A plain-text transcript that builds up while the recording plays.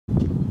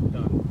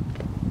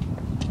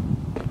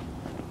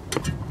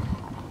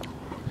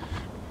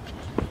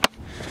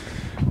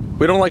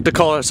We don't like to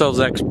call ourselves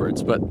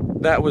experts, but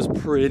that was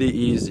pretty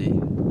easy.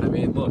 I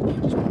mean, look,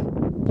 you just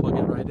plug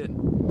it right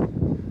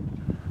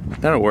in.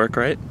 That'll work,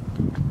 right?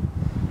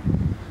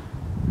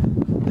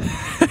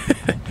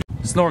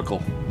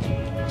 Snorkel.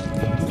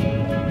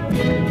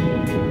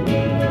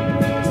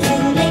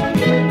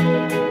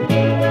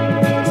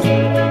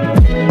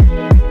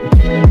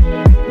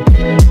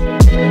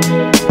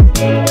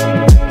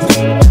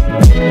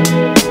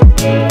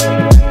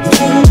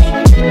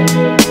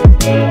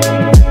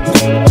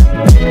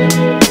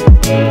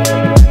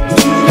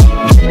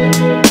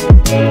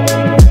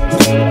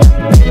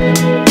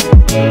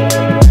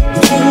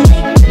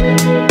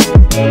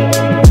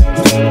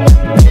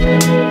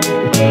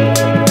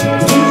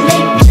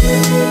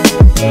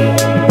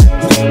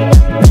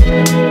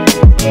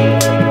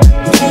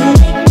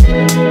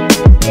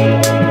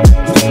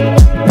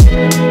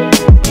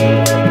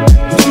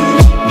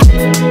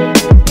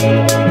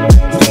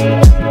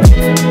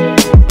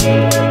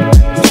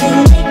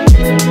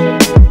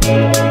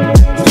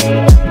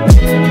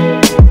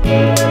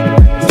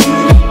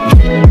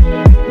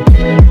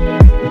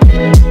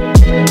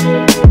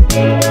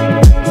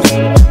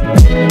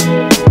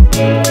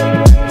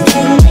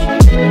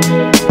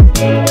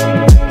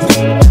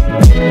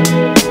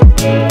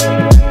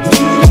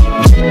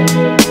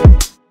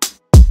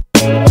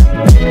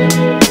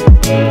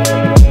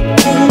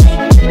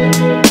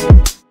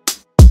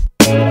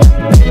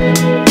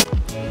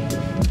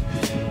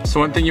 So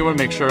one thing you want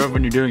to make sure of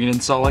when you're doing an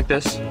install like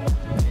this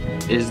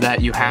is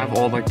that you have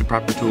all like the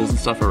proper tools and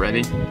stuff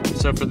already.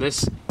 So for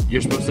this,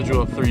 you're supposed to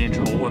drill a 3-inch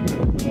hole in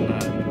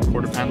the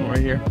quarter panel right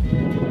here.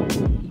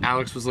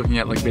 Alex was looking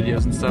at like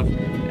videos and stuff,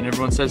 and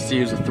everyone says to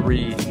use a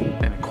 3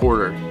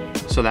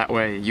 1/4, so that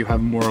way you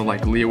have more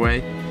like leeway.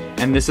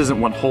 And this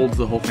isn't what holds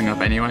the whole thing up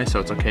anyway, so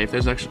it's okay if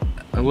there's a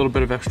little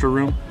bit of extra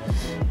room.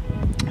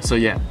 So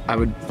yeah,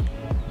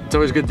 it's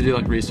always good to do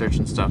like research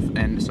and stuff.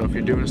 And so if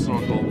you're doing a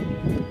snorkel,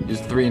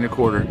 use 3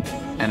 1/4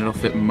 and it'll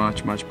fit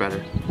much, much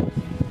better.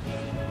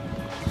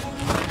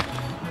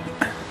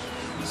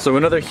 So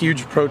another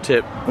huge pro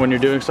tip when you're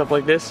doing stuff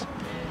like this,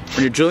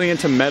 when you're drilling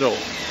into metal,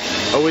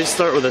 always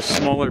start with a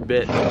smaller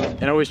bit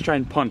and always try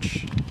and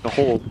punch the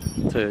hole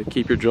to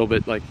keep your drill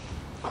bit like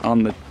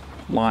on the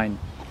line,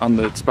 on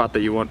the spot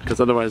that you want,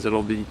 because otherwise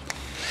it'll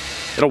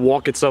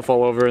walk itself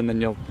all over and then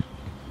you'll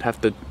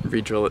have to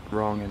re-drill it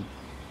wrong and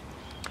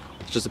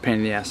it's just a pain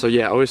in the ass. So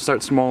yeah, always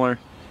start smaller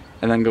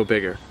and then go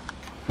bigger.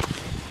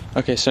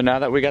 Okay, so now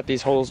that we got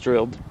these holes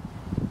drilled,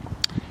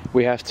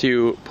 we have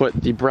to put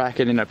the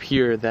bracket in up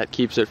here that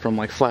keeps it from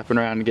like flapping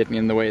around and getting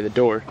in the way of the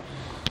door.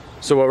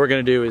 So what we're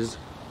gonna do is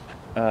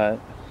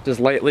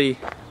just lightly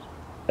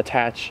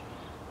attach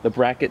the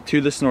bracket to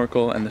the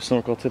snorkel and the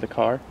snorkel to the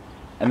car,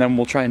 and then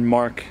we'll try and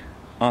mark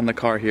on the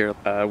car here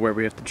where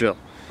we have to drill.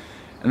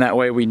 And that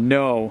way we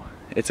know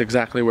it's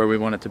exactly where we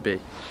want it to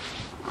be.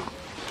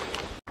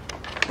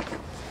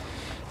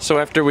 So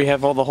after we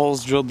have all the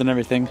holes drilled and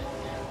everything,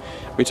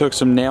 we took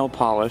some nail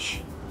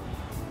polish.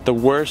 The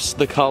worse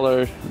the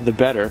color, the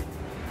better.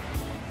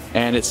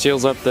 And it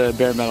seals up the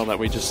bare metal that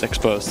we just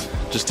exposed,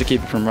 just to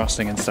keep it from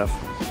rusting and stuff.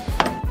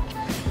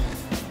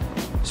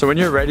 So when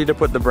you're ready to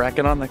put the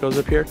bracket on that goes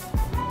up here,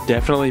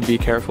 definitely be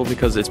careful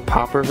because it's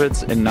pop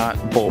rivets and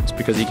not bolts,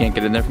 because you can't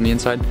get in there from the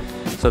inside.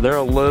 So they're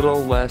a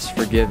little less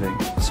forgiving.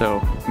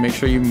 So make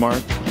sure you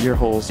mark your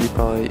holes. You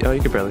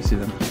can barely see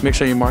them. Make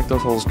sure you mark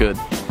those holes good.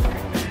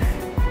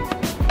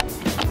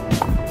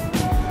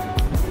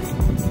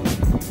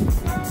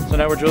 So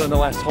now we're drilling the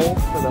last hole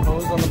for the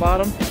hose on the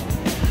bottom.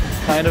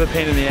 Kind of a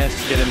pain in the ass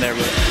to get in there,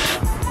 but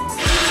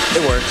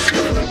it works.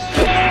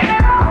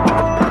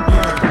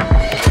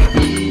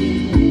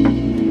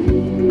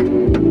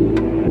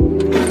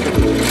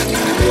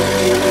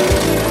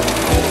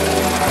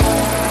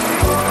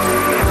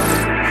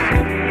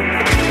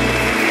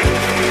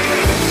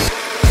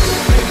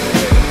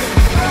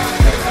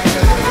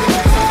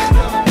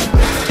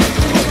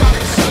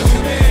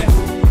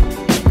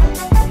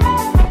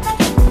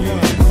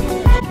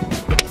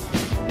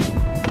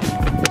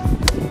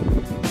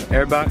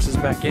 Airbox is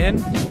back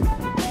in,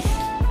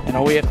 and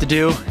all we have to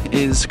do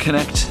is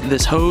connect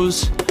this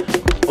hose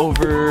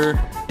over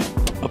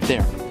up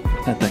there,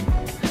 that thing.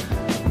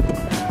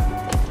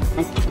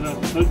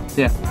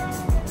 Yeah.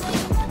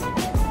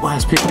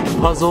 Last piece of the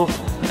puzzle,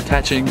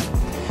 attaching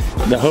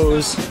the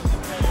hose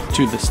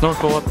to the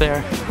snorkel up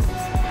there.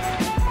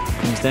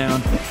 Comes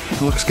down,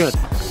 it looks good.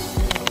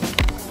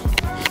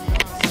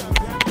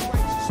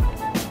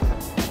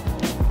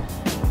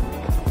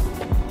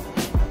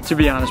 To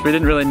be honest, we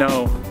didn't really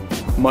know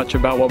much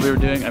about what we were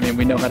doing. I mean,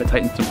 we know how to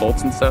tighten some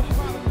bolts and stuff,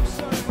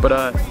 but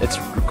it's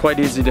quite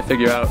easy to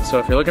figure out. So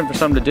if you're looking for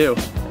something to do,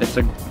 it's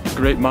a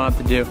great mod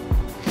to do.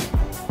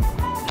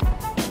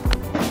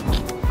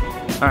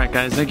 Alright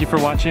guys, thank you for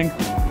watching,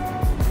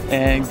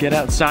 and get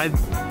outside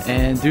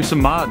and do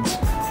some mods.